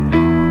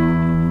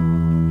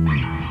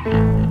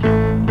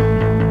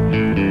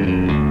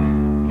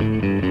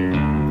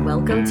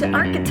to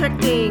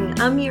Architecting.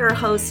 I'm your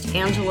host,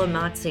 Angela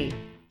Mazzi.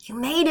 You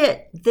made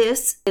it.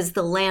 This is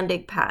the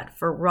landing pad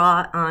for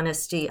raw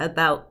honesty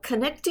about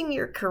connecting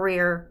your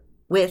career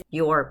with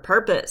your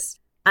purpose.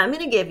 I'm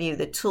going to give you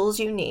the tools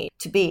you need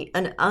to be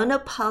an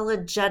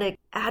unapologetic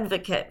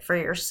advocate for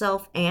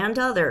yourself and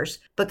others,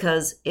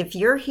 because if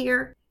you're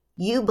here,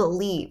 you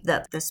believe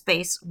that the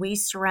space we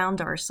surround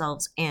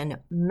ourselves in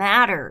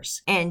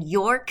matters, and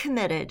you're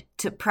committed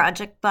to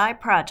project by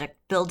project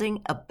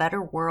building a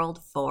better world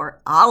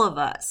for all of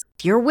us.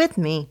 If you're with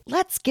me,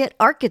 let's get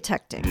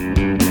architecting.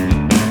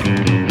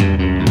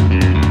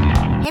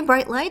 Hey,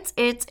 Bright Lights,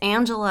 it's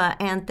Angela,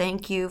 and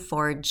thank you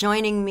for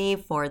joining me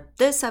for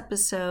this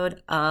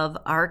episode of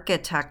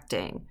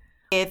Architecting.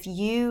 If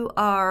you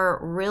are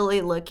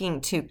really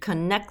looking to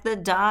connect the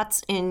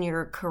dots in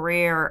your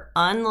career,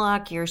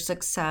 unlock your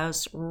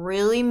success,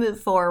 really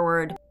move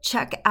forward,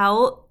 check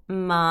out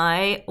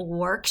my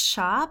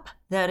workshop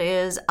that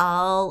is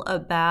all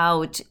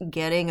about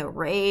getting a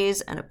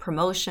raise and a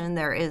promotion.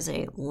 There is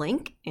a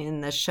link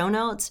in the show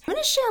notes. I'm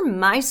going to share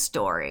my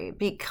story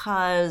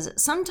because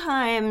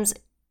sometimes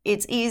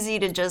it's easy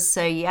to just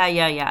say,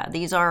 yeah,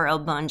 these are a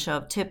bunch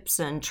of tips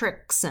and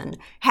tricks and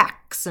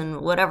hacks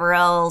and whatever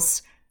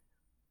else,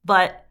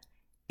 but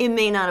it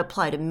may not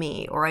apply to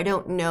me, or I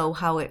don't know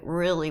how it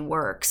really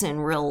works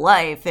in real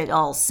life. It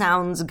all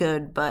sounds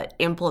good, but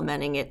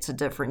implementing it's a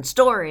different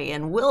story.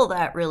 And will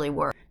that really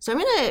work? So I'm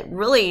going to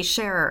really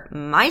share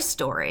my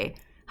story,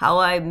 how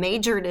I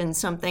majored in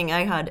something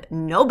I had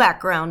no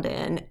background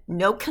in,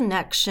 no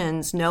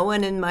connections. No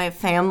one in my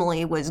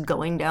family was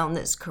going down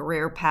this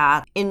career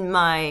path. In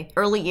my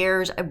early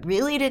years, I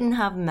really didn't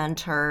have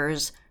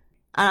mentors.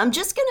 And I'm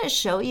just going to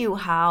show you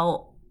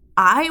how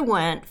I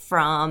went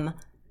from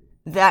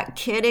that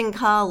kid in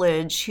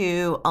college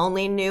who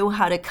only knew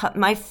how to cut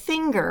my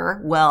finger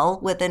well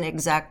with an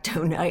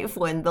X-Acto knife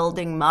when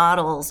building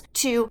models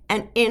to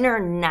an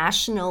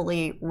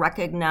internationally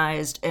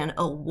recognized and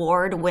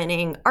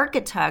award-winning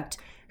architect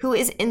who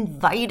is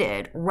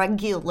invited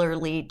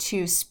regularly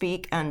to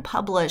speak and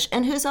publish,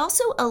 and who's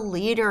also a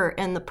leader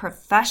in the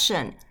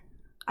profession.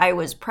 I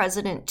was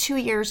president 2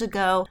 years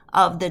ago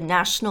of the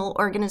national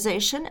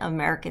organization,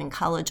 American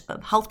College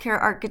of Healthcare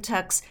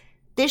Architects.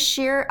 This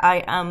year,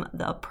 I am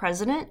the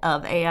president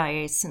of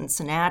AIA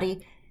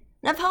Cincinnati,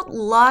 and I've held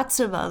lots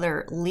of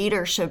other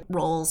leadership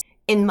roles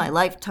in my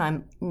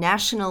lifetime,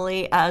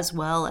 nationally as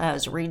well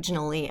as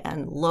regionally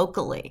and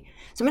locally.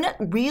 So I'm going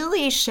to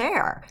really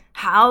share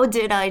how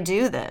did I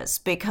do this,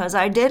 because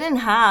I didn't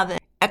have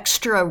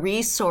extra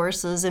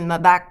resources in my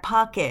back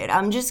pocket.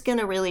 I'm just going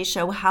to really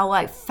show how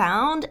I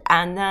found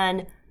and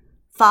then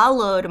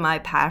followed my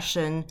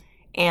passion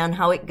and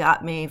how it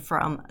got me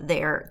from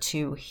there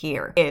to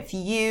here. If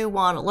you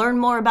want to learn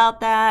more about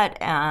that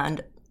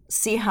and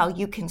see how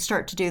you can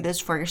start to do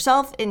this for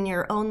yourself in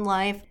your own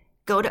life,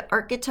 go to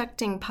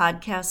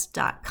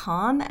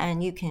architectingpodcast.com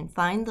and you can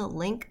find the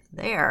link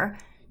there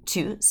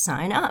to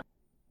sign up.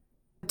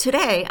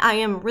 Today, I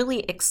am really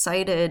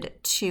excited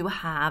to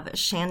have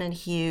Shannon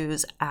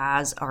Hughes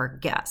as our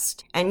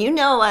guest. And you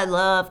know I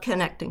love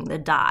connecting the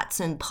dots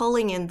and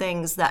pulling in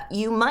things that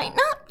you might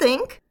not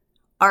think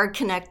are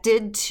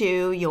connected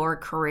to your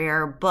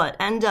career, but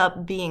end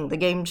up being the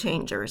game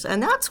changers.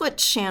 And that's what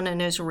Shannon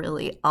is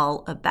really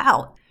all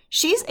about.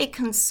 She's a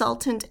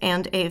consultant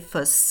and a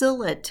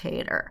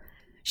facilitator.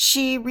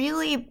 She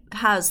really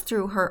has,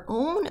 through her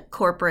own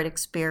corporate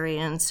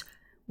experience,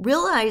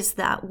 realized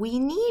that we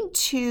need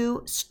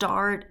to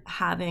start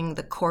having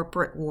the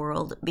corporate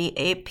world be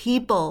a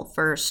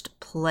people-first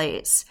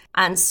place.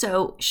 And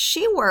so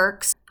she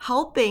works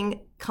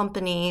helping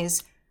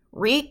companies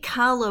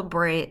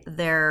recalibrate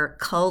their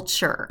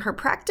culture. Her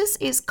practice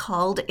is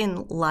called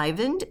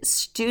Enlivened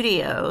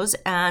Studios,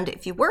 and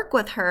if you work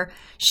with her,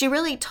 she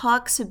really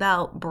talks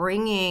about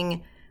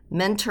bringing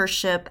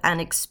mentorship and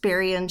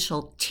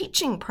experiential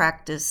teaching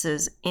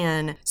practices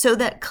in so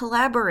that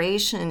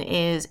collaboration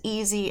is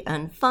easy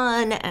and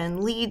fun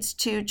and leads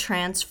to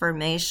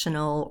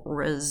transformational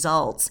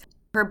results.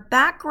 Her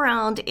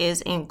background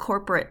is in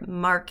corporate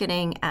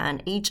marketing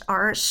and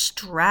HR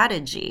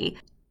strategy.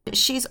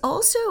 She's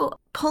also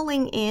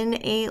pulling in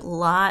a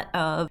lot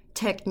of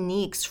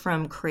techniques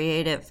from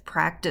creative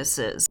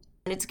practices.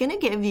 And it's going to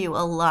give you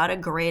a lot of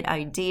great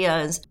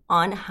ideas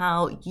on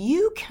how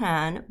you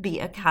can be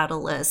a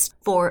catalyst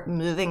for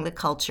moving the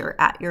culture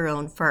at your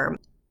own firm.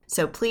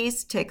 So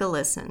please take a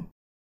listen.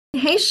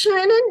 Hey,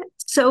 Shannon,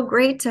 so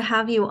great to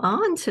have you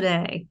on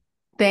today.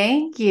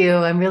 Thank you.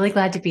 I'm really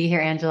glad to be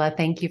here, Angela.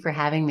 Thank you for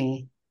having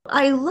me.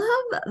 I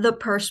love the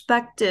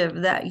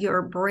perspective that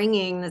you're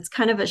bringing. That's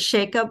kind of a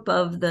shakeup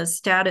of the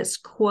status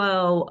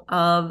quo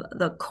of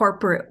the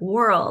corporate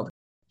world.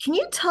 Can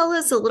you tell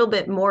us a little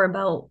bit more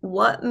about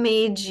what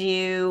made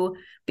you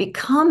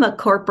become a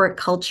corporate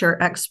culture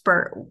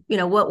expert? You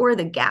know, what were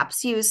the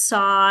gaps you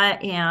saw,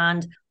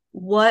 and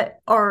what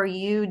are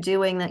you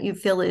doing that you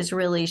feel is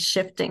really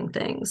shifting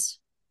things?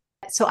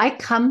 So I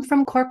come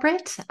from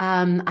corporate.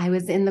 I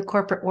was in the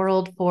corporate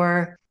world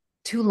for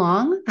Too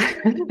long?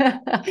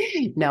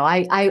 No,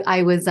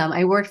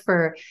 I worked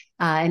for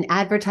an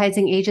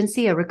advertising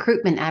agency, a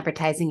recruitment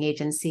advertising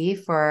agency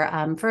for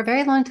a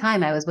very long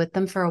time. I was with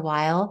them for a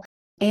while,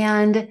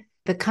 and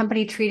the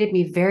company treated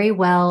me very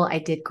well. I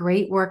did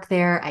great work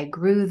there. I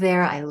grew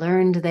there. I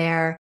learned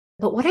there.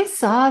 But what I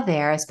saw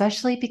there,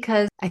 especially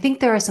because I think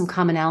there are some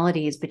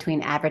commonalities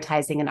between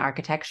advertising and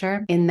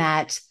architecture in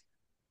that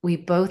we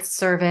both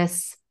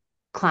service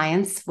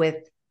clients with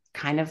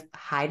kind of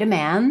high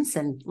demands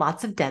and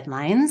lots of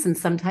deadlines. And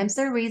sometimes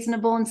they're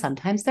reasonable and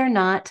sometimes they're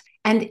not.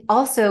 And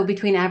also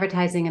between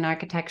advertising and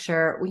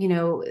architecture,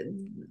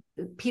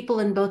 people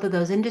in both of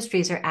those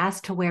industries are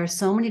asked to wear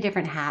so many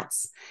different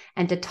hats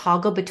and to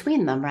toggle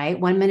between them, right?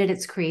 One minute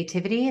it's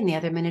creativity and the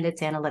other minute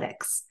it's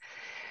analytics.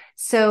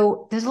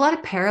 So there's a lot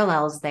of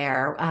parallels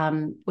there,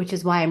 which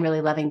is why I'm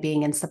really loving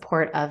being in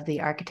support of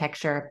the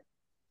architecture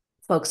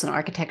folks in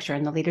architecture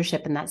and the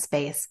leadership in that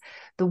space.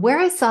 The where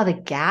I saw the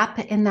gap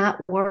in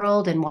that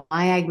world and why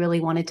I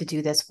really wanted to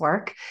do this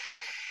work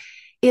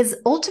is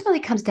ultimately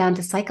comes down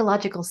to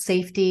psychological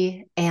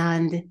safety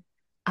and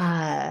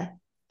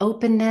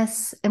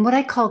openness and what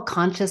I call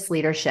conscious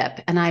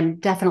leadership. And I'm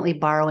definitely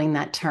borrowing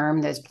that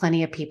term. There's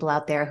plenty of people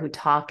out there who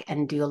talk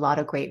and do a lot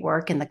of great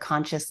work in the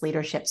conscious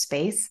leadership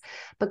space.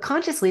 But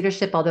conscious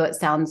leadership, although it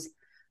sounds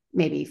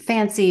maybe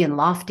fancy and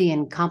lofty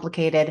and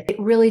complicated, it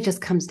really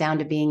just comes down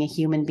to being a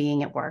human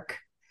being at work.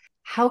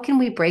 How can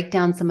we break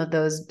down some of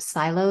those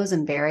silos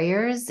and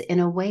barriers in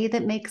a way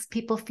that makes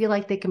people feel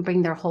like they can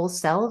bring their whole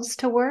selves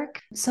to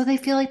work so they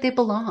feel like they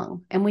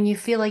belong? And when you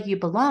feel like you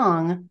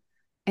belong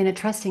in a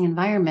trusting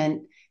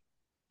environment,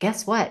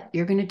 guess what?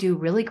 You're going to do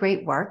really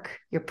great work.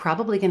 You're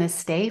probably going to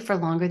stay for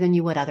longer than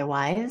you would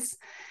otherwise.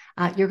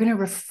 You're going to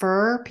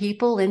refer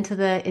people into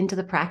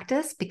the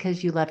practice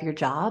because you love your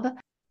job.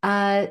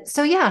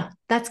 So yeah,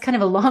 that's kind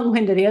of a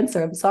long-winded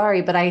answer. I'm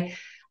sorry, but I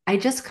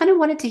just kind of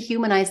wanted to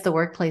humanize the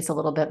workplace a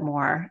little bit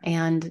more.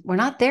 And we're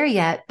not there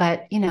yet,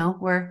 but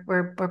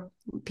we're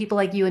people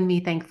like you and me,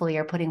 thankfully,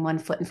 are putting one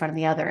foot in front of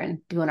the other and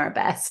doing our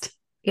best.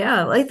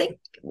 Yeah, I think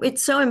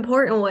it's so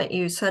important what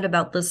you said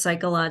about the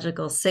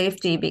psychological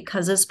safety,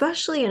 because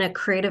especially in a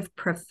creative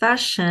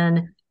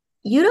profession,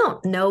 you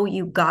don't know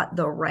you got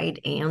the right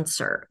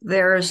answer.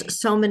 There's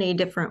so many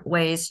different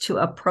ways to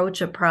approach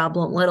a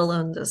problem, let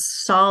alone to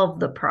solve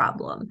the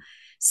problem.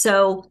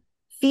 So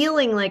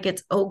feeling like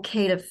it's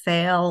okay to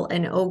fail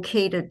and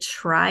okay to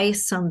try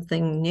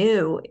something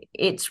new,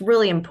 it's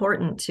really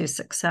important to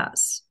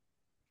success.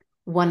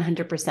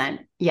 100%.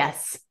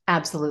 Yes,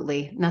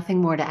 absolutely. Nothing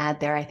more to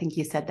add there. I think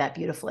you said that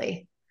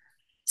beautifully.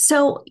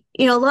 So,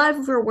 a lot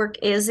of your work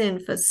is in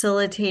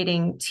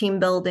facilitating team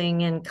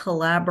building and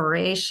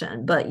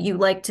collaboration, but you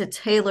like to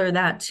tailor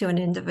that to an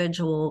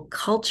individual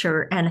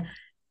culture. And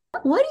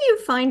what do you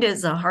find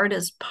is the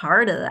hardest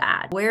part of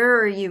that? Where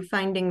are you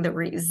finding the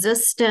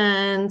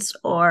resistance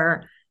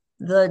or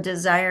the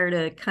desire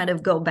to kind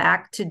of go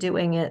back to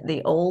doing it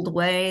the old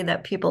way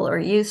that people are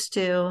used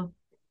to?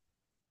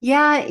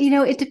 Yeah,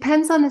 it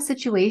depends on the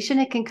situation.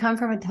 It can come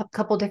from a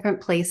couple different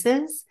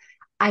places.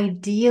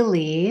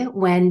 Ideally,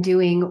 when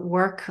doing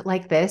work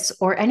like this,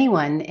 or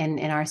anyone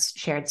in our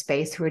shared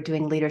space who are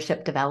doing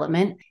leadership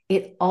development,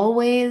 it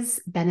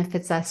always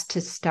benefits us to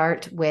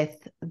start with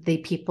the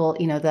people,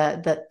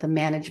 the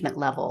management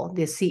level,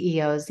 the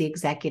CEOs, the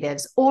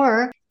executives,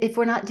 or if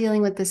we're not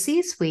dealing with the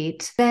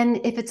C-suite,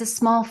 then if it's a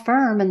small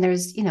firm and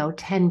there's,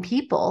 10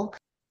 people,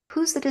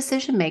 who's the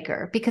decision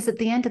maker? Because at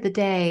the end of the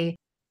day,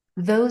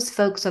 those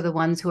folks are the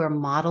ones who are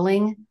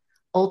modeling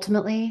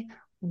ultimately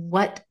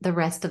what the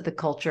rest of the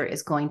culture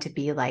is going to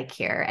be like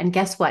here. And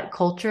guess what?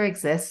 Culture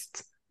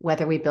exists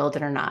whether we build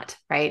it or not,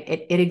 right?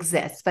 It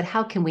exists, but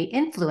how can we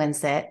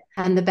influence it?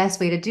 And the best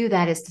way to do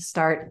that is to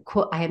start,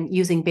 I am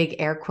using big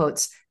air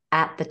quotes,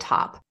 at the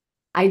top.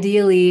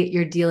 Ideally,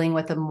 you're dealing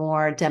with a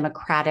more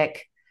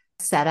democratic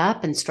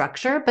setup and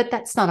structure, but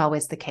that's not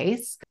always the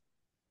case.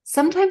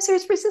 Sometimes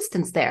there's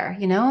resistance there,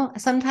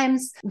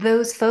 Sometimes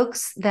those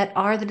folks that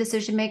are the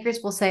decision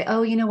makers will say,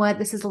 oh, you know what?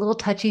 This is a little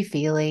touchy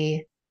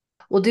feely.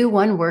 We'll do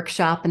one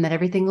workshop and then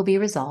everything will be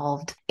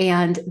resolved.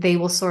 And they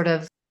will sort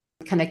of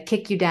kind of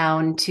kick you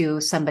down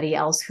to somebody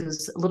else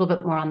who's a little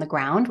bit more on the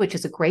ground, which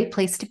is a great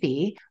place to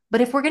be.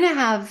 But if we're going to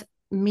have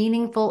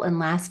meaningful and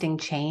lasting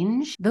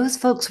change, those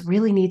folks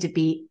really need to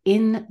be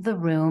in the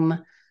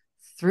room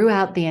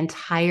throughout the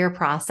entire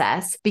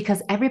process,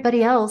 because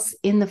everybody else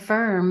in the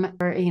firm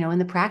or in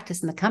the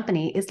practice in the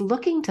company is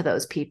looking to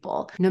those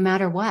people no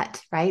matter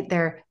what, right?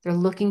 They're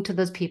looking to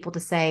those people to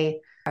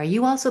say, are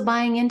you also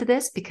buying into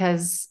this?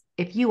 Because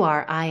if you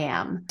are, I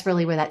am. It's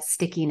really where that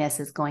stickiness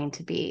is going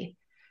to be.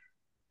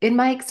 In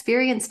my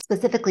experience,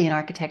 specifically in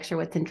architecture,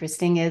 what's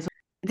interesting is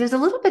there's a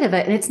little bit of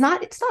it, and it's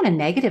not a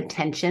negative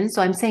tension.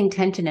 So I'm saying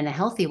tension in a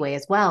healthy way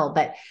as well,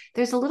 but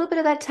there's a little bit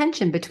of that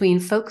tension between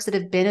folks that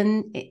have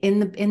been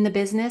in the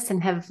business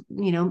and have,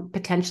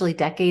 potentially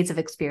decades of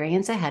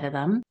experience ahead of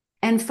them,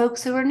 and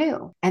folks who are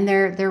new and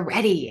they're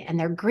ready and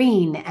they're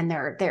green and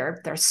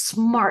they're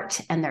smart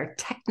and they're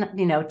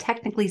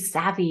technically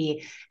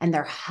savvy and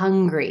they're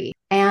hungry.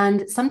 And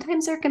And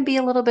sometimes there can be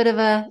a little bit of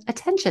a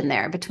tension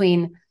there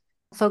between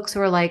folks who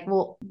are like,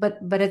 well,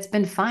 but it's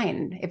been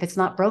fine. If it's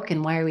not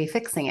broken, why are we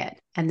fixing it?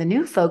 And the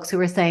new folks who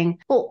are saying,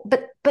 well,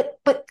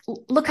 but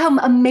look how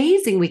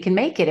amazing we can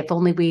make it if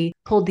only we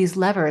pulled these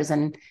levers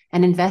and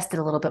invested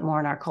a little bit more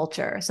in our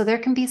culture. So there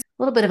can be a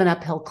little bit of an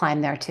uphill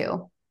climb there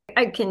too.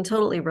 I can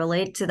totally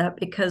relate to that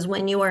because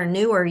when you are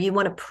newer, you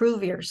want to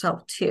prove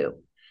yourself too.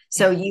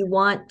 So you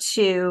want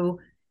to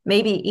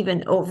maybe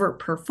even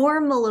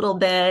overperform a little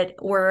bit,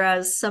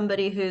 whereas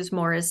somebody who's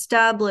more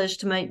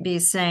established might be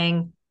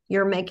saying,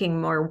 you're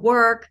making more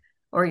work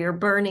or you're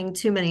burning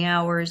too many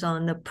hours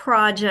on the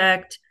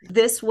project.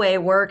 This way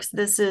works.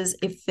 This is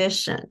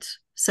efficient.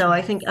 So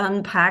I think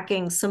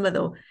unpacking some of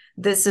the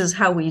this is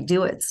how we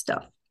do it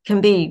stuff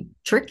can be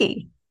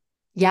tricky.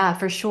 Yeah,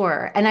 for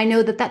sure. And I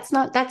know that that's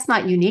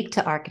not unique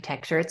to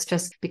architecture. It's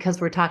just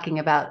because we're talking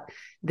about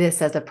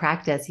this as a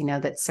practice,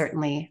 that's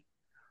certainly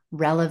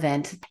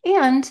relevant.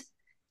 And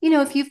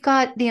if you've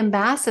got the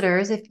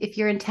ambassadors, if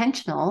you're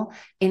intentional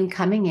in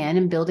coming in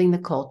and building the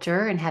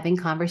culture and having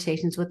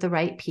conversations with the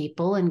right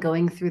people and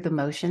going through the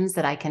motions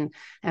that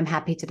I'm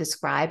happy to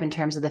describe in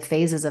terms of the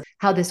phases of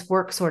how this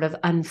work sort of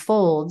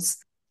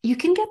unfolds, you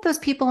can get those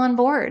people on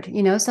board.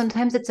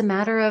 Sometimes it's a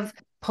matter of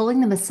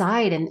pulling them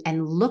aside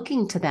and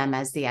looking to them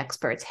as the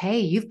experts. Hey,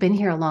 you've been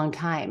here a long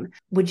time.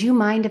 Would you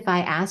mind if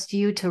I asked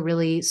you to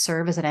really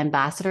serve as an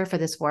ambassador for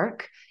this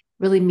work?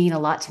 Really mean a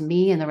lot to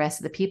me and the rest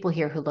of the people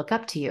here who look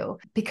up to you.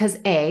 Because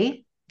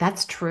A,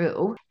 that's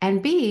true.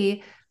 And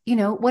B,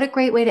 what a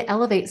great way to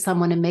elevate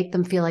someone and make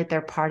them feel like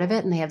they're part of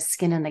it and they have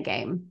skin in the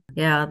game.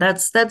 Yeah,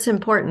 that's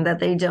important that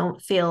they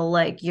don't feel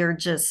like you're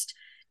just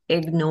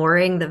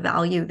ignoring the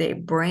value they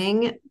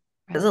bring.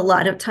 Because a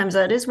lot of times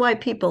that is why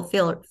people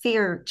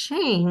fear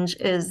change,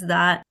 is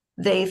that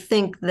they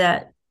think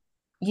that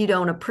you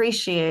don't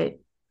appreciate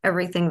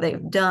everything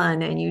they've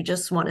done and you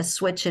just want to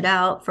switch it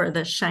out for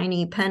the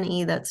shiny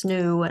penny that's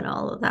new and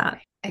all of that.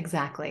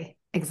 Exactly.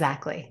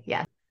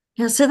 Yeah.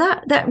 Yeah. So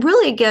that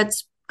really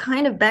gets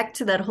kind of back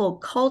to that whole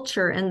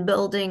culture and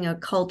building a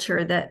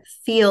culture that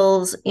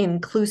feels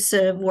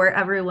inclusive, where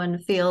everyone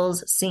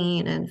feels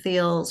seen and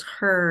feels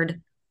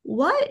heard.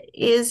 What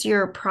is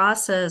your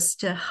process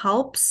to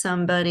help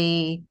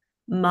somebody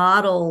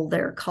model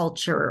their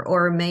culture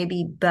or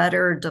maybe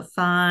better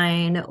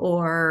define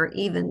or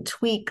even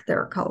tweak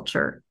their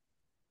culture?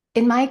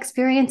 In my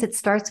experience, it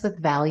starts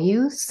with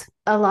values.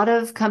 A lot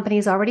of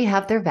companies already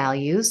have their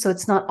values. So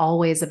it's not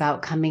always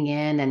about coming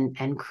in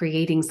and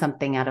creating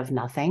something out of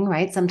nothing,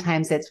 right?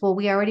 Sometimes it's, well,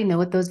 we already know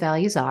what those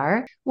values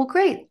are. Well,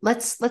 great.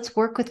 Let's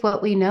work with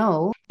what we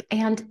know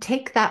and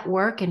take that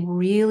work and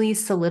really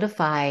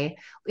solidify.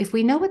 If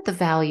we know what the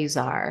values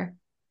are,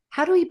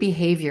 how do we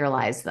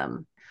behavioralize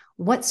them?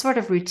 What sort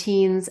of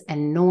routines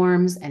and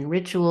norms and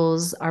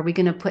rituals are we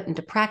going to put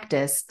into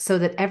practice so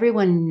that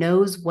everyone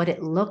knows what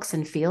it looks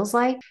and feels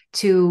like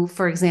to,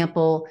 for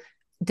example,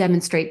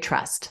 demonstrate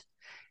trust?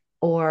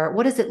 Or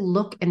what does it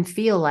look and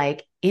feel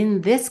like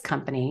in this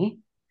company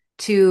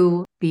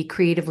to be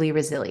creatively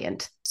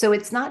resilient? So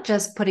it's not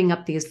just putting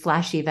up these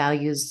flashy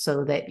values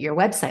so that your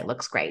website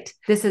looks great.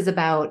 This is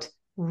about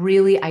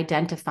really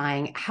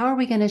identifying how are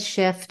we going to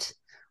shift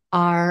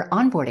our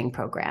onboarding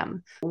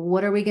program?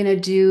 What are we going to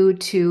do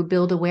to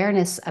build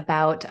awareness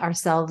about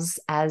ourselves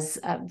as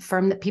a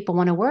firm that people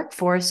want to work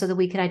for so that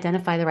we can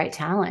identify the right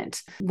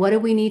talent? What do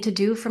we need to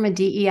do from a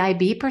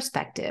DEIB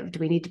perspective? Do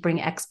we need to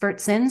bring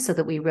experts in so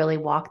that we really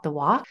walk the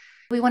walk?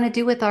 We want to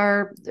do with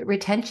our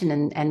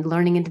retention and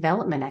learning and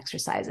development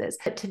exercises.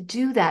 But to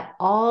do that,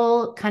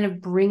 all kind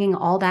of bringing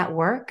all that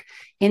work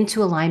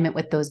into alignment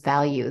with those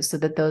values so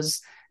that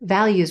those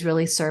values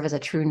really serve as a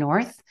true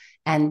north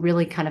and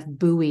really kind of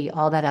buoy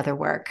all that other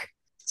work.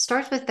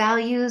 Starts with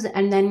values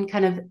and then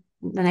kind of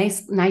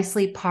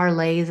nicely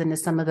parlays into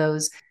some of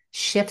those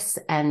shifts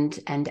and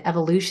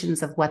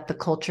evolutions of what the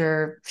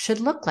culture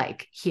should look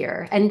like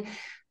here. And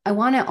I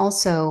want to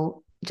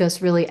also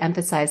just really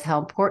emphasize how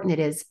important it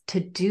is to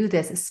do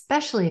this,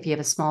 especially if you have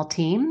a small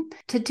team,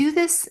 to do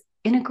this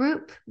in a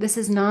group. This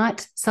is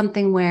not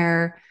something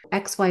where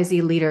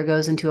XYZ leader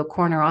goes into a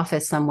corner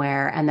office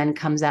somewhere and then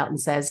comes out and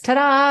says,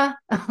 ta-da,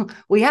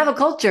 we have a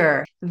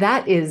culture.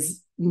 That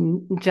is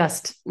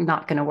just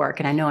not going to work.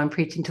 And I know I'm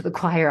preaching to the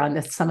choir on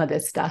some of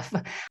this stuff.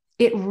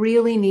 It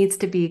really needs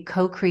to be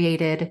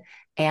co-created,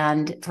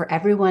 and for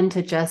everyone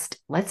to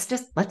let's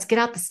get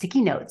out the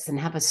sticky notes and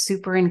have a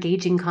super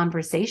engaging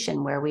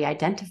conversation where we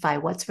identify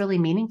what's really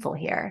meaningful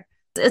here.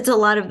 It's a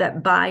lot of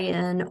that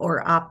buy-in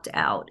or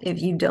opt-out.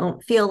 If you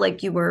don't feel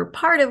like you were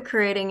part of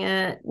creating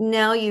it,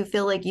 now you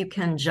feel like you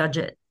can judge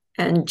it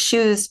and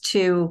choose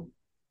to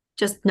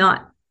just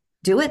not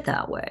do it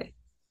that way.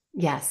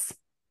 Yes,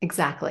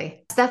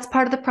 exactly. So that's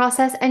part of the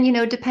process. And,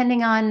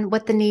 depending on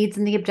what the needs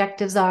and the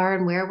objectives are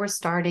and where we're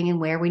starting and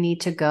where we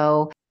need to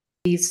go,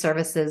 these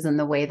services and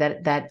the way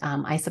that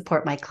I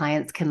support my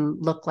clients can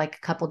look like a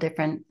couple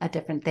different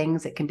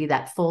things. It can be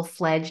that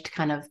full-fledged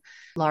kind of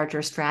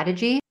larger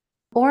strategy.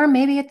 Or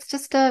maybe it's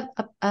just a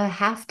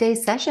half-day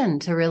session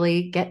to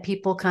really get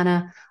people kind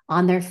of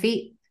on their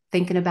feet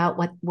thinking about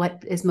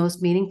what is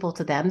most meaningful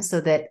to them,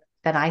 so that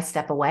then I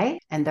step away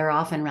and they're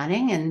off and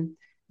running and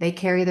they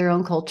carry their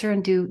own culture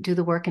and do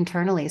the work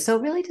internally. So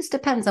it really just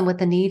depends on what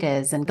the need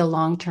is and the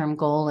long-term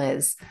goal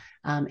is,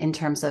 in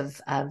terms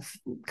of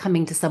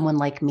coming to someone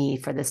like me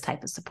for this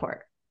type of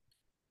support.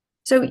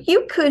 So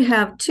you could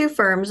have two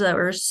firms that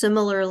were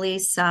similarly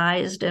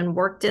sized and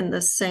worked in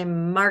the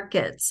same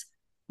markets,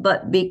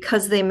 but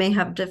because they may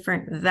have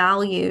different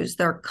values,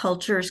 their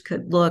cultures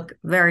could look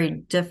very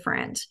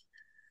different.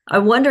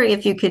 I'm wondering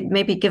if you could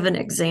maybe give an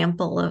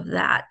example of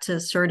that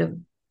to sort of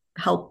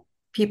help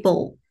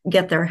people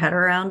get their head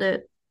around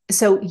it.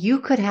 So you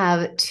could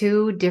have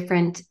two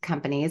different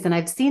companies, and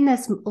I've seen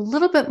this a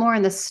little bit more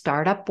in the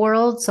startup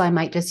world. So I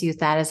might just use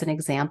that as an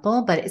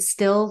example, but it's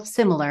still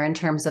similar in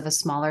terms of a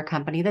smaller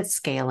company that's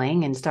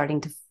scaling and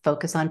starting to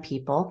focus on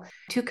people.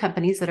 Two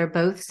companies that are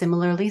both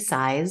similarly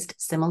sized,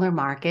 similar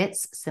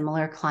markets,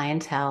 similar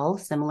clientele,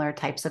 similar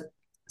types of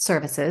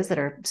services that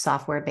are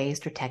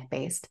software-based or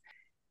tech-based.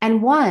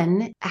 And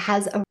one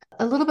has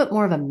a little bit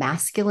more of a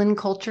masculine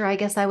culture, I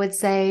guess I would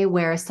say,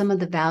 where some of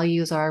the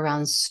values are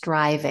around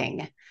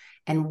striving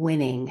and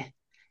winning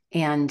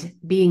and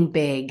being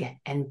big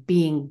and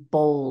being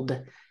bold.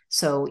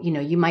 So,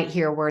 you might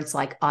hear words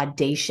like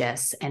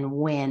audacious and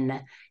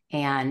win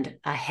and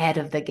ahead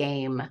of the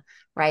game,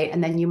 right?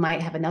 And then you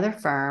might have another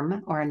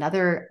firm or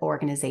another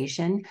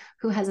organization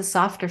who has a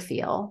softer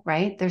feel,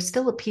 right? They're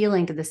still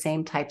appealing to the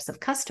same types of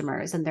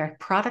customers and their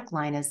product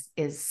line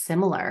is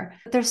similar.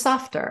 But they're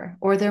softer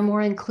or they're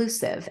more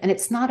inclusive. And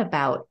it's not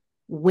about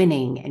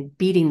winning and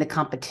beating the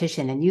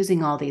competition and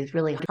using all these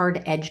really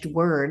hard-edged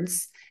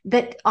words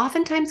that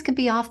oftentimes can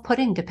be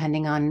off-putting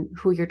depending on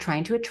who you're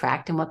trying to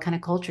attract and what kind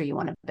of culture you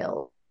want to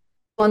build.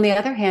 On the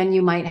other hand,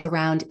 you might have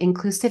around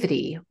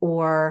inclusivity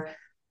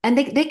and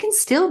they can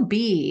still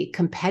be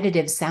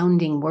competitive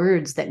sounding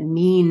words that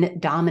mean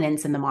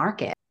dominance in the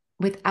market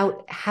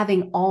without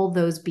having all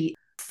those be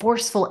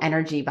forceful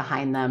energy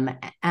behind them.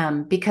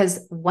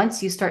 Because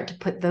once you start to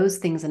put those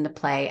things into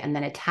play and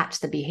then attach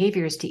the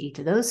behaviors to each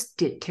of those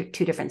two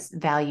different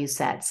value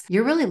sets,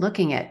 you're really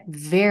looking at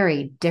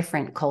very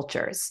different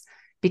cultures.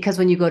 Because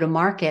when you go to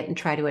market and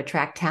try to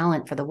attract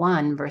talent for the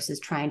one versus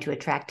trying to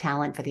attract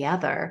talent for the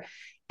other,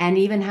 and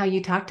even how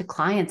you talk to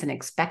clients and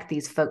expect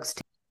these folks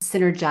to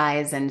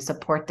synergize and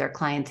support their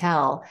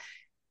clientele,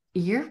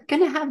 you're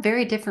going to have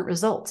very different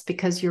results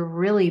because you're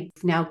really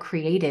now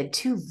created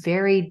two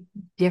very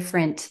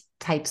different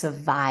types of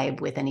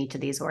vibe within each of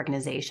these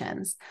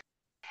organizations.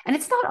 And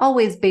it's not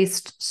always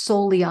based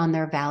solely on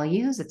their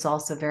values. It's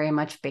also very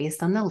much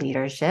based on the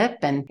leadership,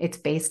 and it's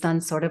based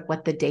on sort of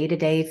what the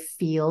day-to-day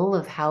feel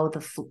of how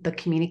the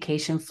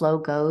communication flow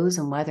goes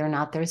and whether or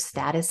not there's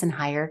status and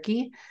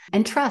hierarchy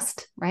and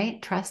trust, right?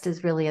 Trust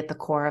is really at the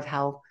core of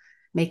how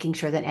making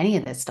sure that any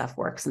of this stuff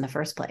works in the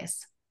first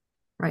place.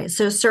 Right.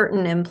 So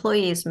certain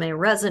employees may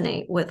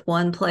resonate with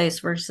one place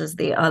versus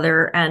the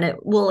other, and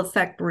it will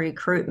affect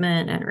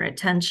recruitment and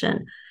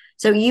retention.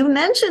 So you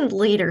mentioned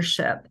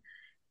leadership.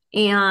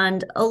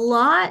 And a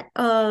lot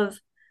of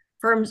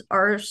firms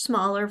are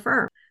smaller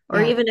firms,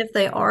 or even if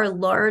they are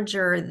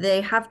larger,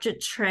 they have to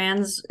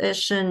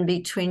transition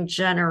between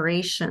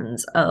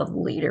generations of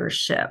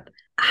leadership.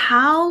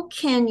 How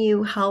can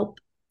you help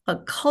a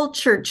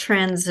culture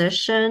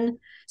transition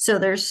so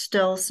there's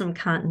still some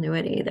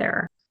continuity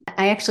there?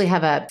 I actually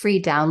have a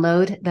free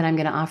download that I'm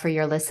going to offer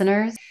your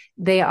listeners.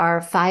 They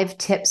are 5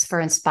 tips for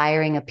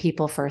inspiring a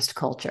people-first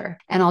culture.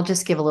 And I'll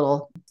just give a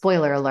little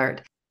spoiler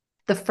alert.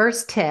 The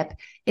first tip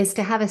is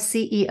to have a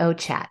CEO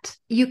chat.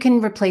 You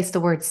can replace the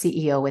word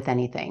CEO with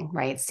anything,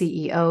 right?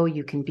 CEO,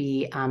 you can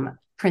be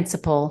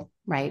principal,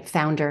 right?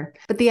 Founder.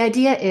 But the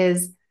idea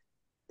is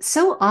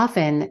so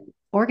often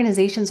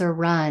organizations are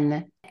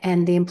run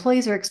and the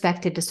employees are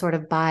expected to sort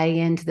of buy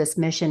into this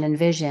mission and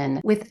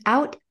vision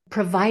without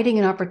providing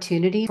an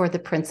opportunity for the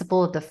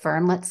principal of the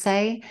firm, let's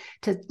say,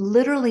 to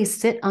literally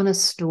sit on a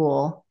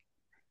stool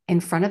in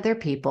front of their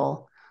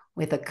people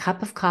with a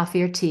cup of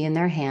coffee or tea in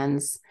their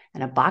hands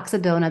and a box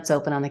of donuts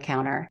open on the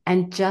counter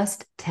and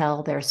just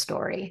tell their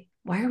story.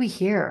 Why are we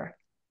here?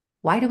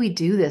 Why do we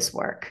do this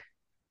work?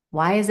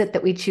 Why is it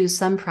that we choose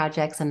some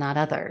projects and not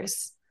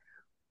others?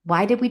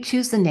 Why did we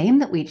choose the name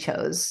that we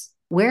chose?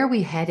 Where are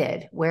we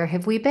headed? Where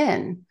have we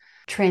been?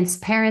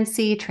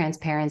 Transparency,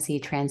 transparency,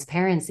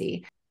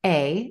 transparency.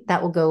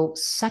 That will go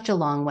such a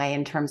long way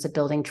in terms of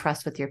building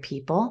trust with your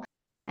people.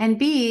 And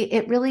B,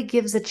 it really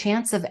gives a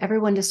chance of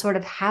everyone to sort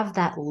of have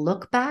that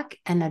look back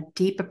and a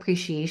deep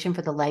appreciation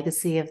for the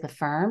legacy of the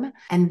firm.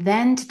 And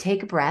then to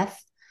take a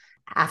breath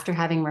after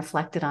having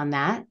reflected on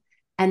that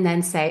and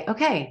then say,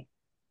 okay,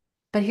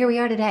 but here we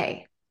are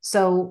today.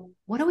 So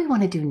what do we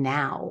want to do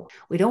now?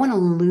 We don't want to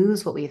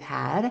lose what we've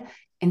had.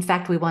 In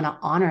fact, we want to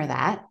honor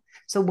that.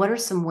 So what are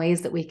some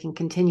ways that we can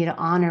continue to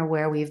honor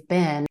where we've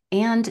been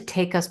and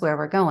take us where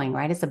we're going,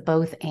 right? It's a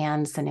both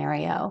and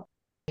scenario.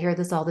 I hear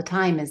this all the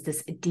time, is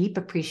this deep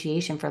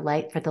appreciation for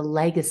the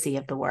legacy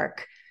of the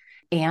work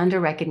and a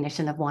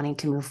recognition of wanting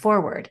to move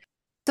forward.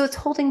 So it's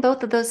holding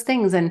both of those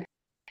things. And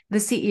The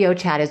CEO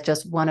chat is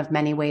just one of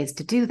many ways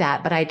to do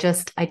that. But I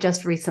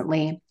just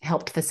recently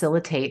helped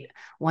facilitate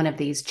one of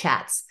these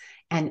chats.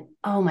 And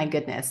oh my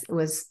goodness,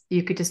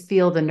 you could just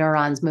feel the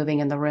neurons moving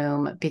in the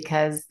room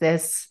because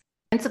this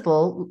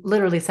principal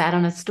literally sat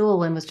on a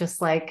stool and was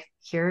just like,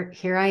 here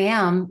I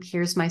am,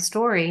 here's my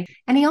story.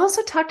 And he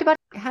also talked about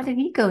how did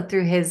he go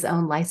through his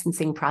own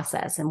licensing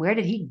process and where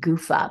did he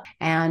goof up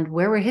and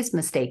where were his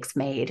mistakes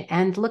made?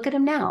 And look at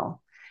him now.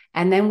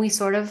 And then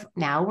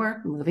now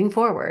we're moving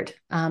forward.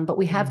 But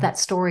we have that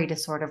story to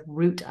sort of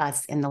root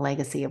us in the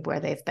legacy of where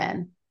they've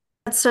been.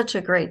 That's such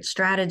a great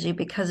strategy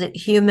because it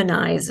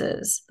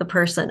humanizes the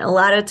person. A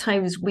lot of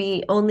times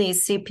we only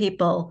see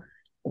people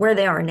where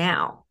they are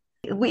now.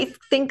 We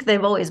think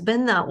they've always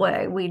been that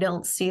way. We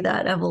don't see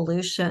that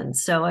evolution.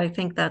 So I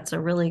think that's a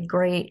really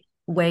great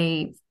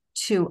way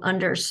to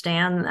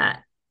understand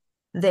that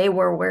they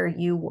were where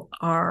you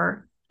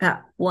are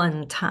at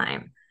one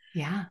time.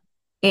 Yeah.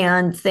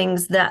 And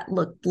things that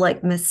looked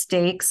like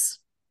mistakes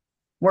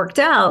worked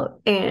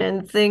out,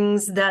 and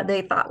things that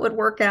they thought would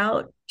work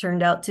out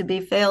turned out to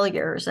be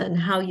failures, and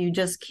how you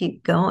just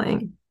keep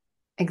going.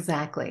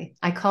 Exactly.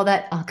 I call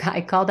that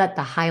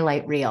the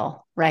highlight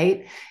reel,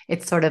 right?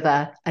 It's sort of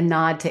a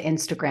nod to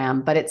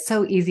Instagram, but it's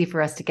so easy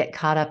for us to get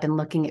caught up in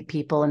looking at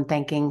people and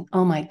thinking,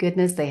 oh my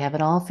goodness, they have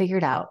it all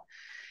figured out.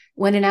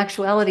 When in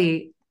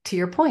actuality, to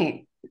your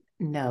point,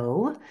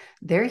 no,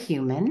 they're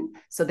human.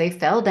 So they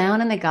fell down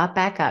and they got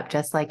back up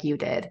just like you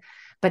did.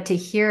 But to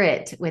hear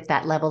it with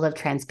that level of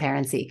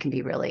transparency can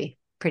be really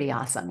pretty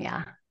awesome.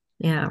 Yeah.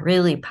 Yeah,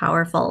 really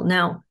powerful.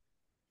 Now,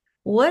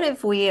 what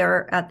if we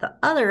are at the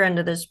other end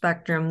of the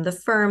spectrum, the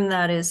firm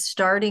that is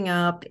starting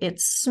up,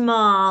 it's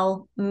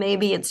small,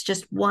 maybe it's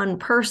just one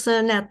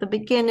person at the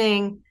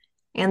beginning,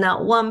 and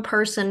that one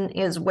person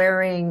is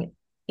wearing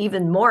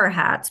even more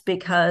hats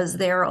because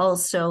they're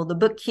also the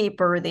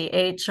bookkeeper,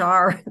 the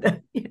HR,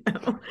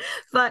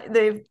 but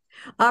the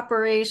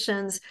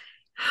operations.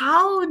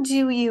 How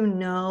do you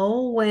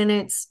know when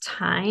it's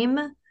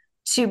time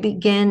to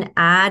begin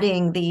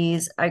adding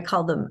these, I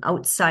call them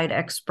outside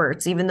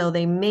experts, even though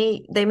they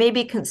may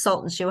be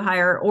consultants you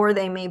hire, or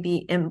they may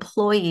be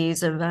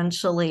employees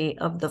eventually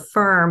of the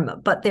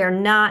firm, but they're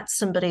not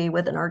somebody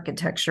with an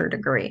architecture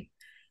degree?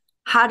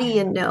 How do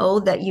you know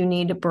that you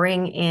need to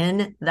bring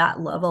in that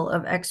level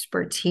of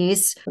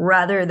expertise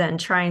rather than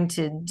trying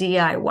to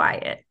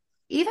DIY it?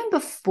 Even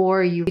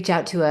before you reach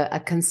out to a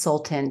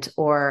consultant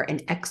or an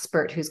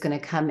expert who's going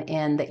to come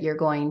in that you're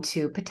going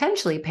to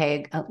potentially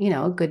pay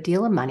a good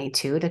deal of money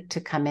to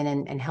come in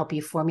and help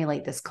you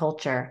formulate this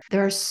culture,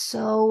 there are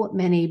so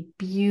many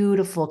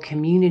beautiful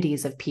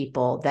communities of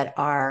people that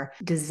are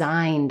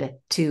designed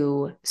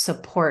to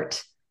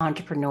support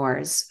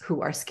entrepreneurs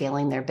who are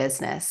scaling their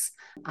business.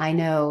 I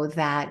know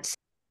that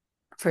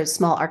for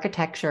small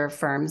architecture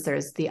firms,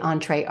 there's the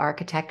Entree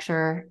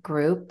Architecture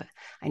Group.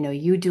 I know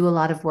you do a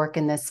lot of work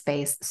in this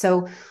space.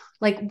 So,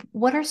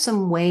 what are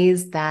some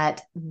ways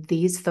that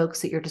these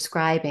folks that you're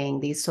describing,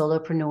 these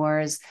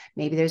solopreneurs,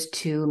 maybe there's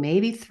 2,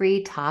 maybe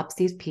 3 tops,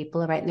 these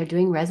people, right? And they're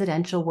doing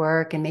residential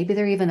work, and maybe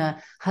they're even a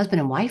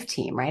husband and wife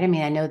team, right? I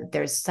mean, I know that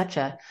there's such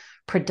a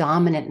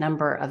predominant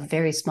number of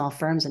very small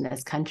firms in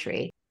this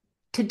country.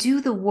 To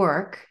do the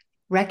work,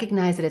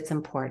 recognize that it's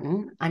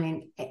important. I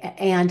mean,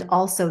 and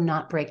also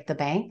not break the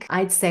bank.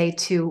 I'd say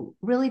to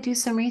really do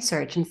some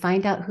research and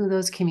find out who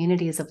those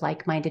communities of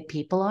like-minded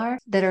people are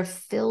that are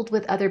filled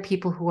with other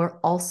people who are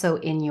also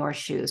in your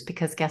shoes.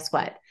 Because guess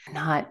what? You're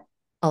not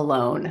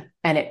alone.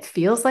 And it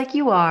feels like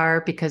you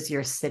are because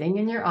you're sitting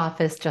in your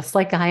office just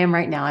like I am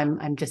right now.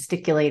 I'm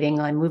gesticulating,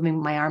 I'm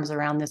moving my arms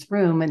around this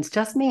room, and it's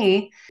just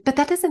me. But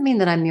that doesn't mean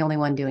that I'm the only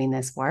one doing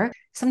this work.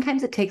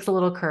 Sometimes it takes a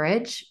little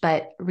courage,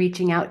 but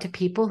reaching out to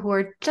people who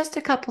are just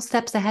a couple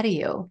steps ahead of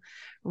you,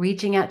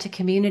 reaching out to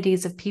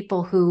communities of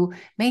people who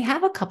may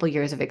have a couple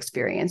years of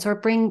experience, or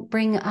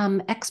bring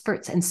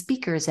experts and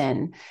speakers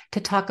in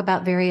to talk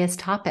about various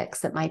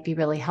topics that might be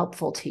really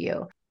helpful to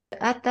you.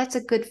 That's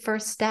a good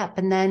first step.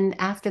 And then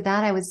after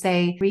that, I would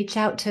say reach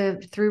out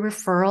through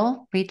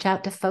referral, reach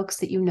out to folks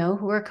that you know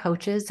who are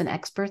coaches and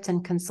experts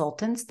and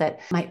consultants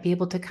that might be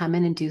able to come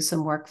in and do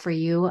some work for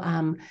you.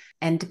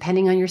 And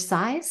depending on your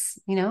size,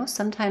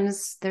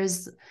 sometimes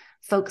there's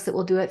folks that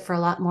will do it for a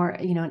lot more,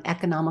 an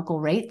economical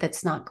rate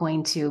that's not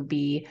going to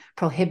be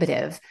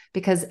prohibitive.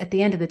 Because at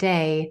the end of the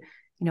day,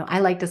 I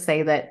like to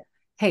say that,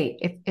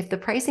 hey, if the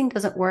pricing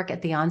doesn't work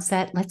at the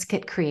onset, let's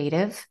get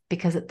creative,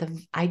 because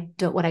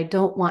what I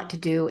don't want to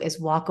do is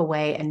walk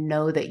away and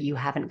know that you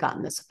haven't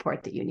gotten the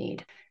support that you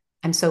need.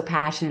 I'm so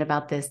passionate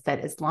about this that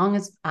as long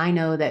as I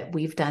know that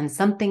we've done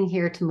something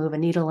here to move a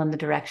needle in the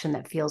direction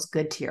that feels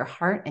good to your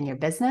heart and your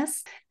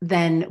business,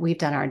 then we've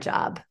done our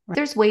job.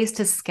 There's ways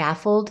to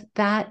scaffold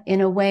that in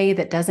a way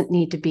that doesn't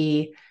need to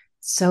be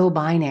so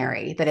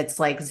binary that it's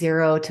like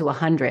 0 to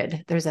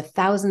 100. There's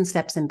 1,000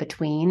 steps in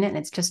between, and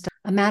it's just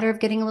a matter of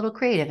getting a little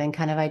creative and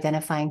kind of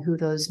identifying who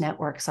those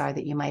networks are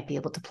that you might be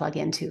able to plug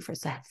into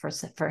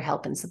for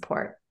help and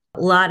support. A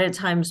lot of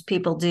times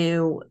people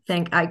do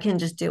think I can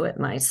just do it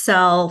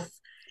myself.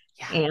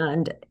 Yeah.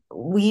 And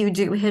you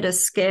do hit a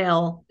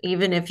scale,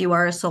 even if you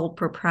are a sole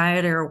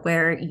proprietor,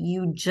 where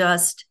you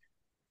just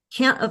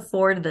can't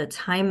afford the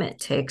time it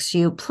takes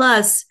you.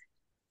 Plus,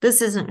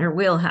 this isn't your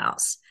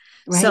wheelhouse.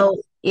 Right.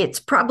 So it's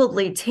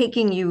probably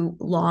taking you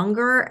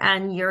longer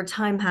and your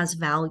time has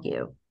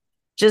value.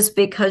 Just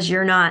because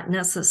you're not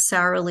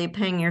necessarily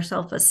paying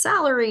yourself a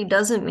salary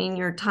doesn't mean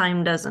your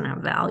time doesn't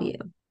have value.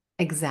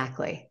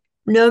 Exactly.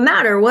 No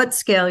matter what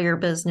scale your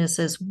business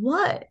is,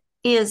 what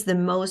is the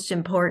most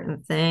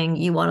important thing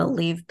you want to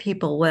leave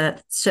people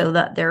with so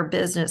that their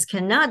business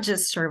can not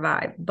just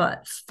survive,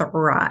 but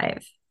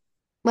thrive?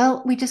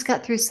 Well, we just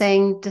got through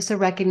saying just a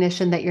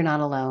recognition that you're not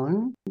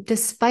alone.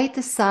 Despite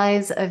the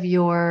size of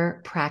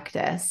your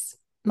practice,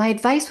 my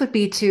advice would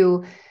be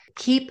to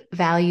keep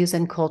values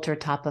and culture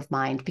top of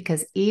mind,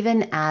 because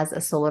even as a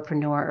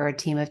solopreneur or a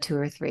team of two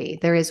or three,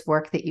 there is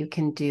work that you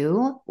can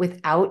do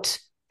without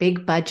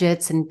big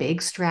budgets and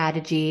big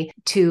strategy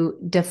to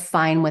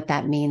define what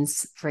that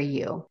means for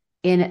you.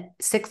 In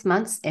 6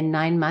 months, in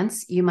 9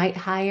 months, you might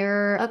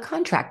hire a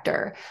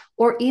contractor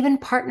or even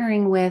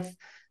partnering with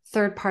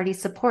third-party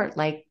support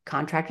like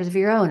contractors of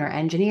your own or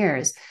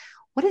engineers.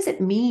 What does it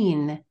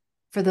mean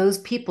for those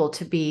people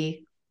to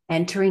be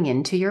entering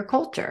into your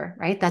culture,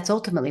 right? That's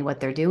ultimately what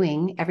they're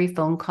doing. Every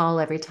phone call,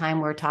 every time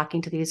we're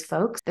talking to these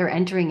folks, they're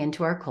entering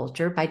into our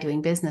culture by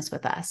doing business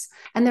with us.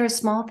 And there are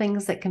small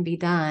things that can be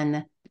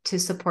done to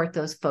support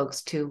those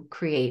folks to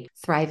create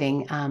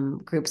thriving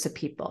groups of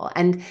people.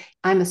 And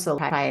I'm a sole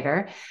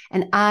proprietor.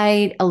 And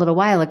a little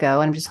while ago,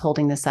 and I'm just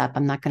holding this up,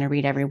 I'm not going to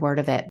read every word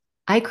of it.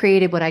 I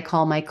created what I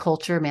call my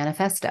culture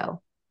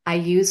manifesto. I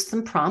used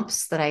some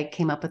prompts that I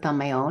came up with on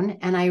my own,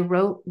 and I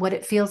wrote what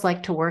it feels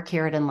like to work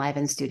here at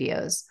Enliven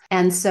Studios.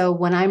 And so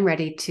when I'm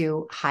ready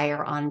to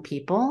hire on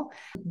people,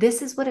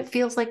 this is what it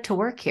feels like to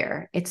work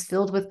here. It's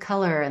filled with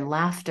color and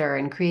laughter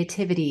and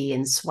creativity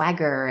and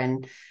swagger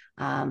and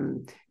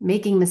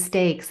making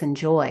mistakes and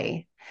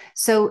joy.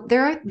 So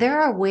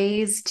there are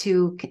ways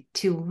to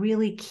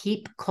really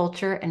keep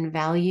culture and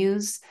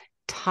values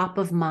top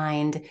of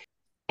mind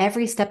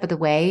every step of the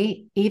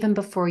way, even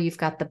before you've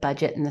got the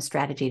budget and the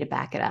strategy to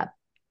back it up.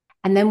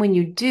 And then when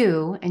you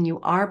do, and you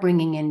are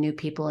bringing in new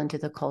people into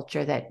the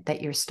culture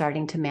that you're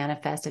starting to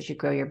manifest as you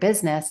grow your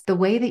business, the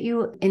way that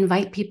you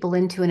invite people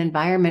into an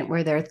environment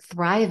where they're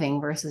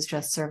thriving versus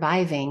just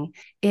surviving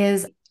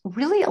is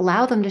really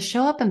allow them to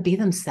show up and be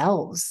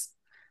themselves.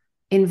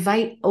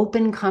 Invite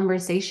open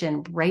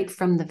conversation right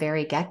from the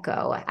very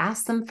get-go.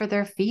 Ask them for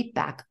their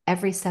feedback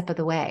every step of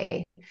the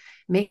way.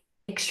 Make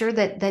sure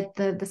that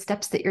the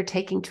steps that you're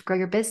taking to grow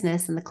your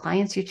business and the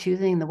clients you're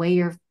choosing, the way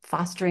you're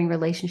fostering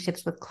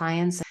relationships with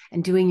clients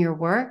and doing your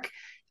work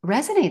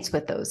resonates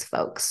with those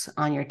folks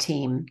on your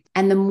team.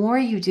 And the more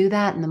you do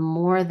that, and the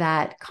more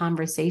that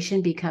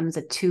conversation becomes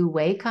a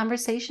two-way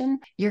conversation,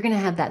 you're going to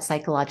have that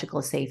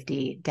psychological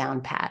safety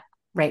down pat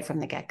right from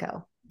the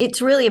get-go.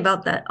 It's really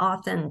about that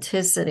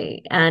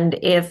authenticity. And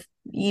if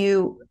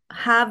you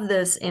have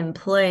this in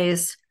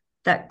place,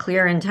 that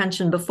clear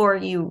intention before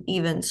you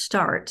even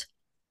start,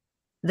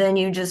 then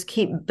you just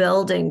keep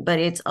building, but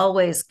it's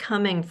always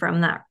coming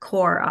from that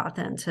core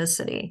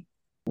authenticity.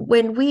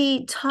 When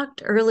we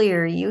talked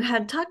earlier, you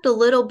had talked a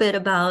little bit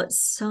about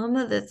some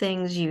of the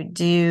things you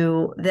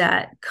do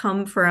that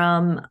come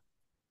from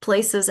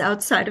places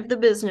outside of the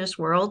business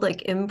world,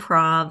 like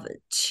improv,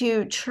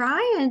 to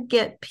try and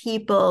get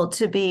people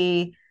to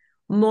be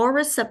more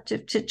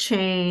receptive to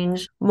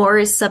change, more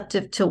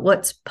receptive to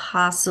what's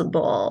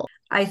possible.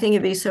 I think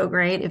it'd be so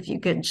great if you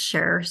could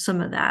share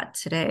some of that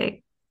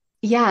today.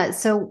 Yeah.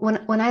 So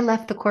when I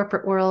left the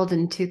corporate world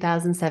in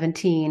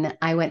 2017,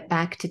 I went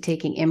back to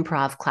taking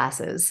improv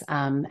classes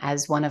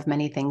as one of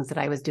many things that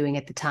I was doing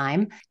at the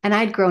time. And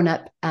I'd grown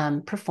up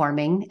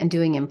performing and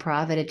doing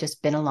improv. It had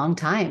just been a long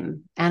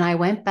time. And I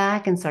went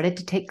back and started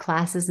to take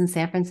classes in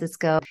San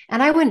Francisco.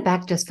 And I went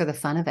back just for the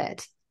fun of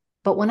it.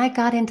 But when I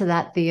got into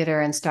that theater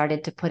and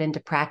started to put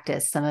into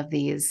practice some of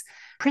these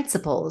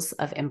principles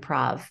of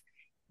improv,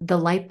 the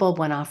light bulb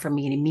went off for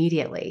me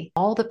immediately.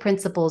 All the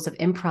principles of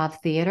improv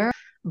theater,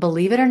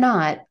 believe it or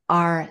not,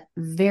 are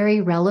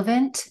very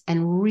relevant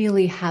and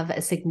really have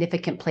a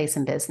significant place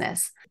in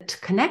business. To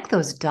connect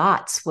those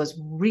dots was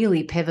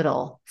really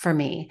pivotal for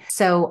me.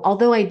 So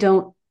although I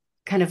don't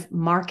kind of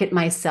market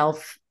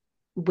myself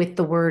with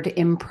the word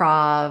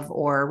improv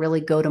or really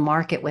go to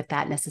market with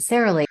that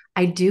necessarily,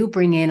 I do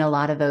bring in a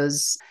lot of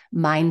those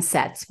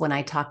mindsets when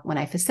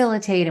I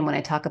facilitate and when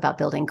I talk about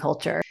building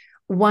culture.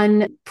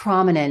 One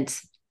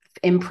prominent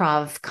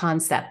improv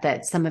concept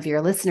that some of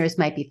your listeners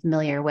might be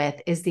familiar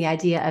with is the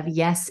idea of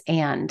yes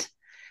and.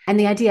 And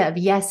the idea of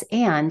yes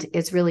and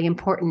is really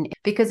important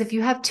because if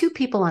you have two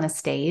people on a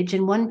stage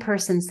and one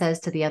person says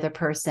to the other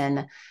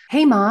person,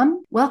 "Hey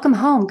mom, welcome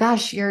home.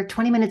 Gosh, you're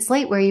 20 minutes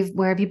late.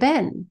 Where have you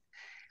been?"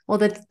 Well,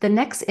 the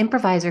next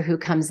improviser who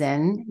comes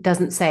in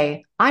doesn't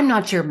say, "I'm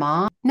not your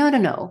mom."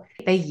 No.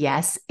 They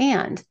yes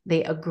and.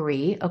 They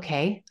agree,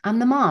 "Okay, I'm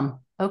the mom.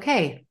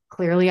 Okay,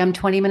 Clearly, I'm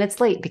 20 minutes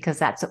late because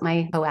that's what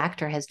my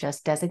co-actor has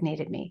just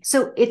designated me.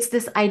 So it's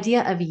this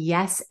idea of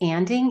yes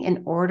anding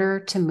in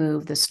order to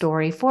move the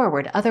story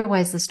forward.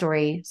 Otherwise, the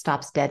story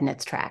stops dead in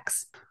its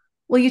tracks.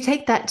 Well, you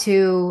take that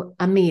to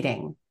a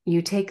meeting,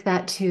 you take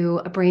that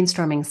to a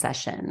brainstorming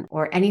session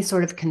or any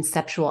sort of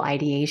conceptual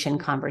ideation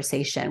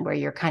conversation where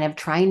you're kind of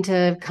trying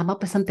to come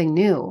up with something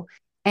new.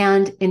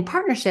 And in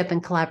partnership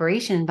and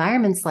collaboration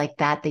environments like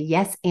that, the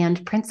yes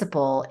and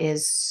principle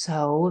is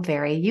so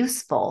very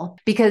useful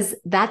because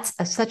that's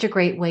such a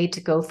great way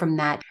to go from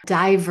that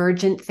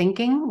divergent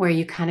thinking where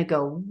you kind of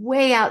go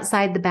way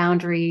outside the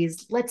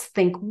boundaries. Let's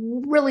think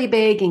really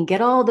big and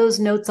get all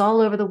those notes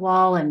all over the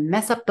wall and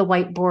mess up the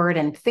whiteboard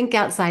and think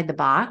outside the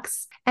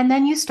box. And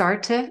then you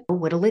start to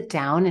whittle it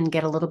down and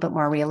get a little bit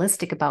more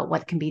realistic about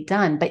what can be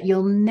done. But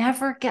you'll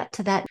never get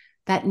to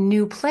that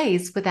new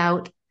place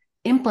without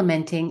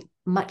implementing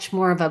much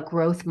more of a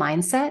growth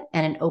mindset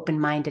and an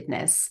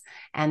open-mindedness.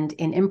 And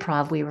in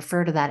improv, we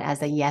refer to that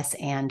as a yes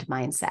and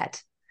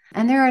mindset.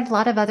 And there are a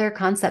lot of other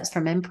concepts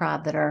from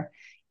improv that are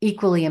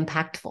equally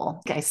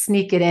impactful. I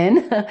sneak it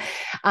in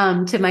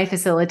to my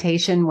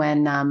facilitation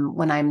when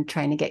I'm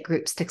trying to get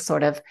groups to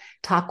sort of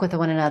talk with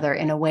one another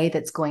in a way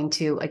that's going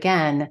to,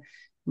 again,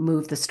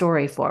 move the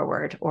story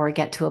forward or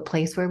get to a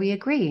place where we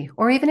agree.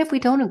 Or even if we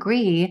don't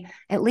agree,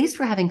 at least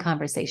we're having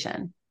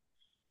conversation.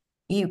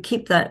 You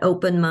keep that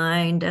open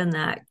mind and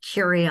that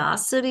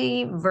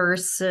curiosity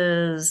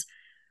versus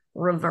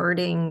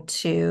reverting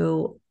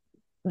to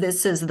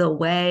this is the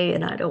way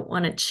and I don't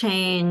want to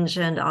change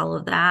and all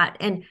of that.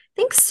 And I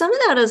think some of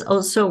that is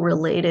also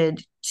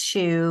related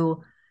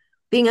to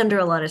being under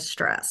a lot of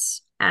stress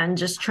and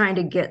just trying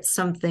to get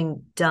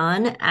something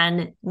done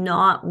and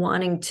not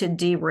wanting to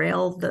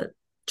derail the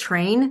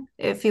train,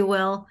 if you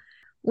will.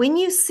 When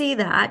you see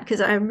that, because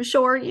I'm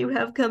sure you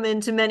have come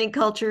into many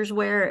cultures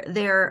where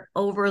they're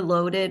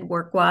overloaded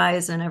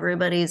work-wise and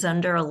everybody's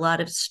under a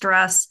lot of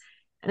stress,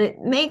 and it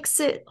makes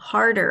it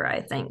harder,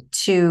 I think,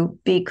 to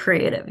be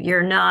creative.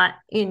 You're not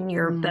in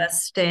your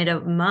best state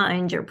of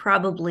mind. You're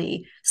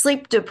probably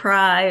sleep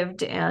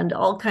deprived and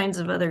all kinds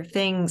of other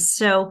things.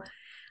 So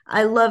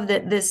I love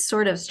that this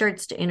sort of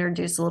starts to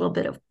introduce a little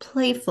bit of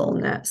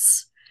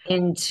playfulness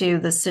into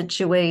the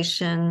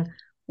situation,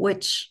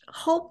 which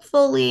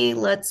hopefully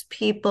lets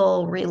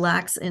people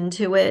relax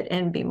into it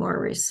and be more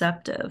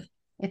receptive.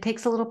 It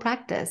takes a little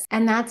practice.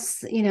 And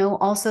that's,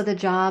 also the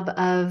job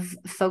of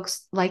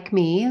folks like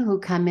me who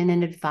come in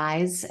and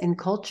advise in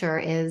culture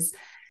is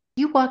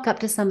you walk up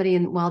to somebody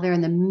and while they're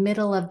in the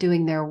middle of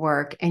doing their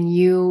work and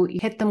you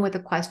hit them with a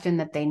question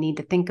that they need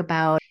to think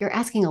about, you're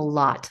asking a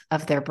lot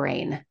of their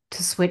brain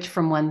to switch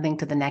from one thing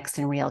to the next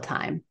in real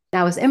time.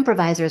 Now, as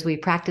improvisers, we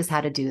practice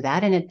how to do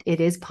that, and it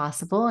is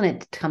possible, and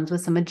it comes with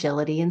some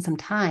agility and some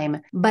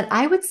time. But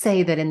I would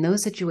say that in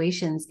those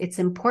situations, it's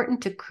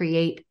important to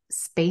create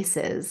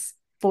spaces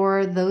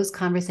for those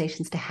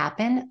conversations to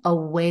happen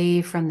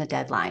away from the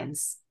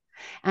deadlines.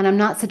 And I'm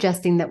not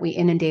suggesting that we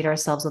inundate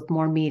ourselves with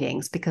more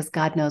meetings because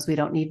God knows we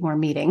don't need more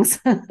meetings.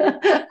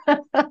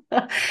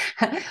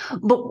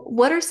 But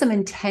what are some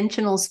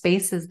intentional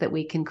spaces that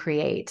we can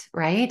create,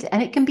 right?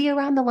 And it can be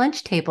around the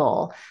lunch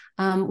table.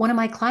 One of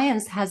my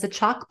clients has a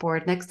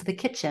chalkboard next to the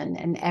kitchen,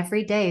 and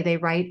every day they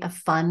write a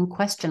fun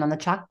question on the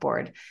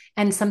chalkboard.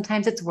 And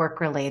sometimes it's work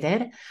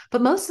related,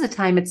 but most of the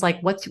time it's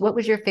like, what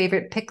was your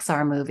favorite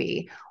Pixar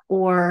movie?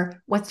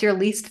 Or what's your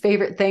least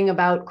favorite thing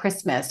about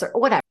Christmas or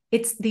whatever?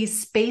 It's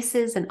these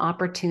spaces and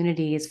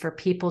opportunities for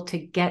people to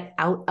get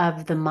out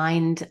of the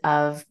mind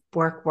of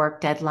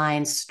work,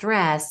 deadline,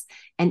 stress,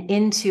 and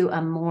into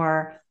a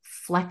more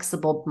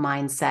flexible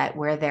mindset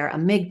where their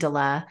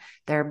amygdala,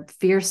 their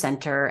fear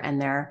center,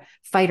 and their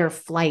fight or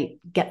flight,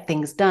 get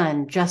things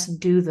done, just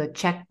do the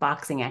check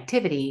boxing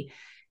activity,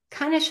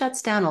 kind of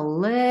shuts down a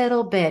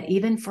little bit,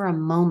 even for a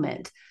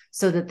moment,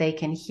 so that they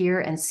can hear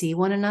and see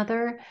one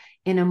another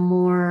in a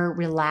more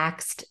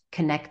relaxed,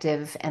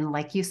 connective, and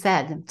like you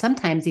said,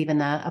 sometimes even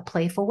a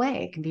playful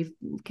way.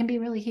 It can be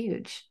really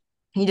huge.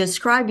 You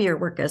describe your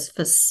work as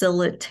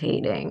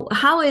facilitating.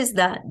 How is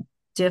that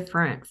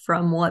different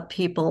from what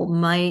people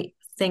might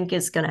think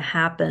is going to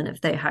happen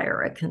if they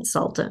hire a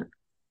consultant?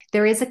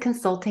 There is a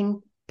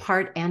consulting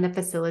part and a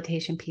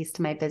facilitation piece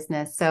to my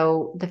business.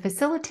 So the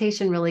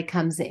facilitation really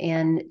comes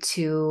in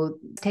to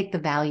take the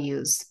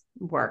values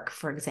work,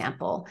 for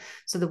example.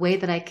 So the way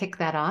that I kick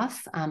that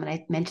off, and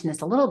I mentioned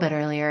this a little bit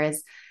earlier,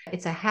 is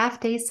it's a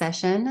half-day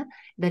session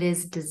that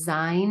is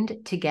designed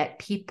to get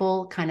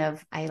people kind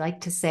of, I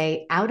like to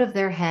say, out of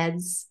their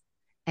heads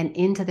and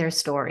into their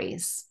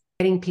stories,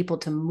 getting people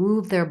to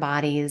move their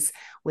bodies,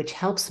 which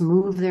helps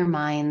move their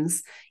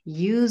minds,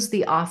 use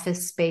the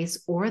office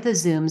space or the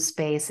Zoom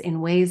space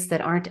in ways that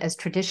aren't as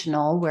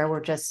traditional, where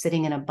we're just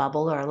sitting in a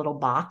bubble or a little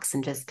box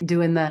and just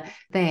doing the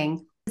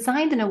thing.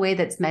 Designed in a way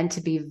that's meant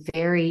to be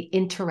very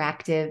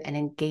interactive and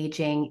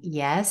engaging.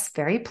 Yes,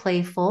 very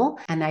playful.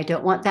 And I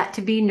don't want that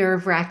to be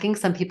nerve-wracking.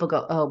 Some people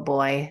go, oh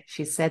boy,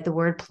 she said the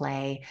word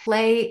play.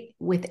 Play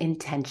with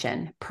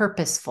intention,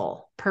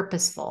 purposeful.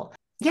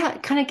 Yeah,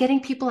 kind of getting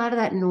people out of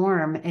that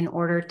norm in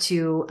order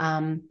to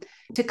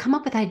to come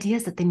up with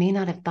ideas that they may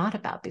not have thought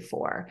about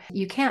before.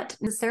 You can't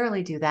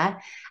necessarily do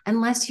that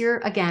unless you're,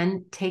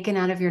 again, taken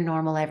out of your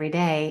normal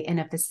everyday in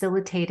a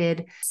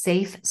facilitated,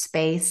 safe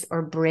space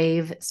or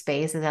brave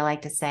space, as I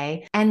like to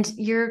say, and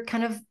you're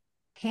kind of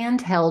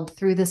handheld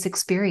through this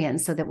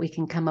experience so that we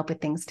can come up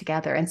with things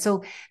together. And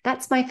so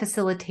that's my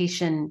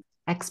facilitation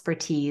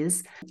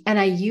expertise. And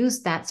I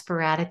use that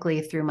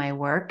sporadically through my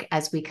work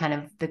as we kind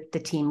of, the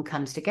team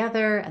comes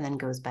together and then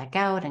goes back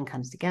out and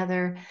comes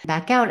together,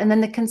 back out. And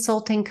then the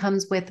consulting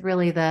comes with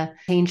really the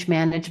change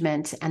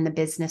management and the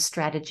business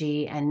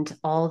strategy and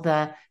all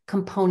the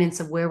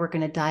components of where we're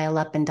going to dial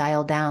up and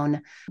dial down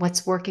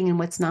what's working and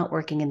what's not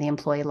working in the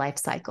employee life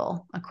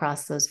cycle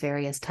across those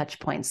various touch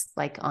points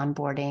like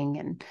onboarding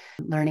and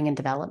learning and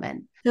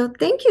development. So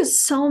thank you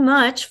so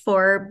much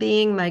for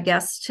being my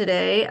guest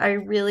today. I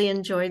really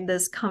enjoyed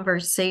this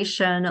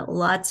conversation.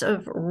 Lots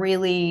of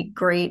really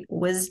great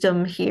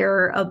wisdom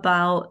here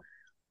about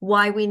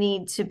why we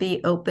need to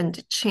be open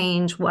to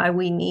change, why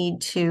we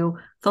need to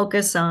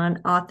focus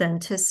on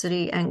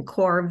authenticity and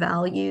core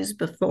values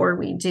before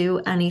we do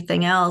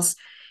anything else.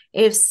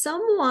 If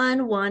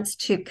someone wants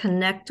to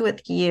connect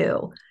with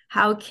you,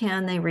 how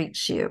can they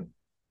reach you?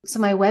 So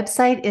my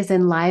website is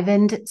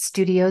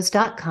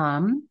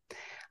enlivenedstudios.com.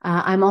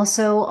 I'm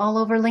also all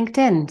over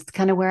LinkedIn. It's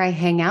kind of where I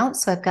hang out.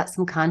 So I've got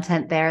some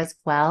content there as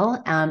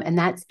well. And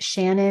that's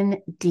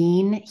Shannon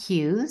Dean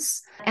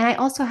Hughes. And I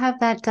also have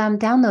that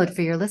download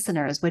for your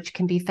listeners, which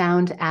can be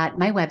found at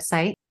my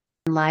website,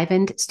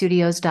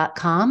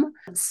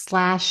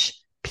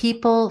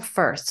 enlivenedstudios.com/people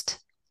first.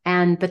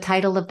 And the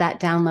title of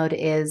that download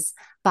is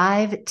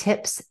 5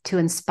 Tips to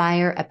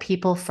Inspire a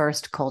People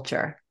First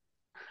Culture.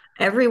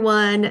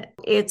 Everyone,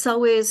 it's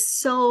always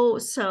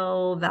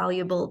so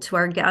valuable to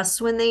our guests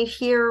when they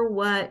hear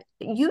what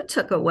you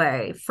took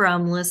away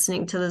from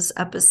listening to this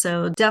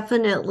episode.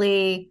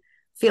 Definitely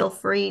feel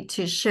free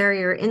to share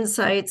your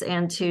insights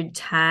and to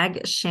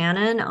tag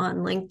Shannon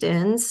on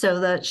LinkedIn so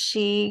that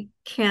she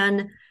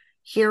can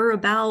hear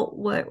about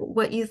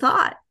what you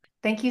thought.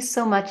 Thank you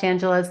so much,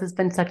 Angela. This has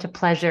been such a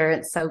pleasure.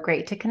 It's so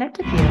great to connect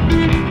with you.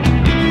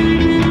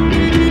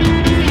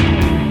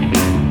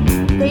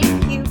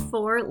 Thank you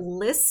for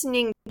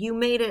listening. You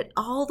made it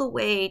all the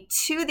way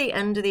to the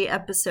end of the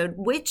episode,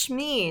 which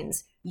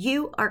means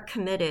you are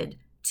committed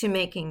to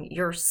making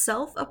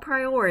yourself a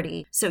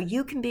priority so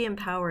you can be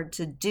empowered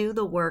to do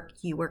the work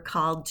you were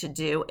called to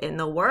do in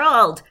the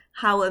world.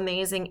 How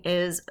amazing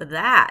is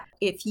that?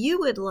 If you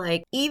would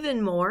like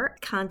even more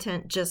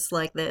content just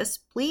like this,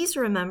 please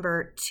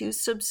remember to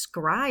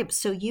subscribe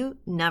so you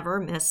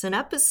never miss an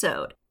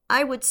episode.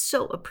 I would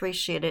so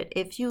appreciate it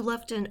if you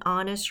left an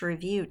honest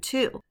review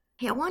too.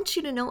 Hey, I want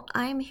you to know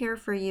I'm here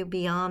for you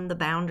beyond the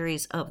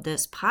boundaries of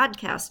this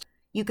podcast.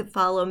 You can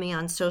follow me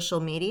on social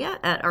media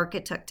at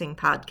Architecting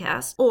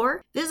Podcast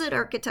or visit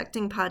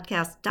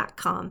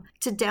architectingpodcast.com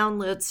to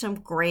download some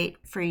great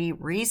free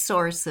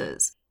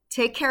resources.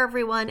 Take care,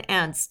 everyone,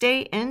 and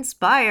stay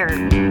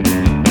inspired.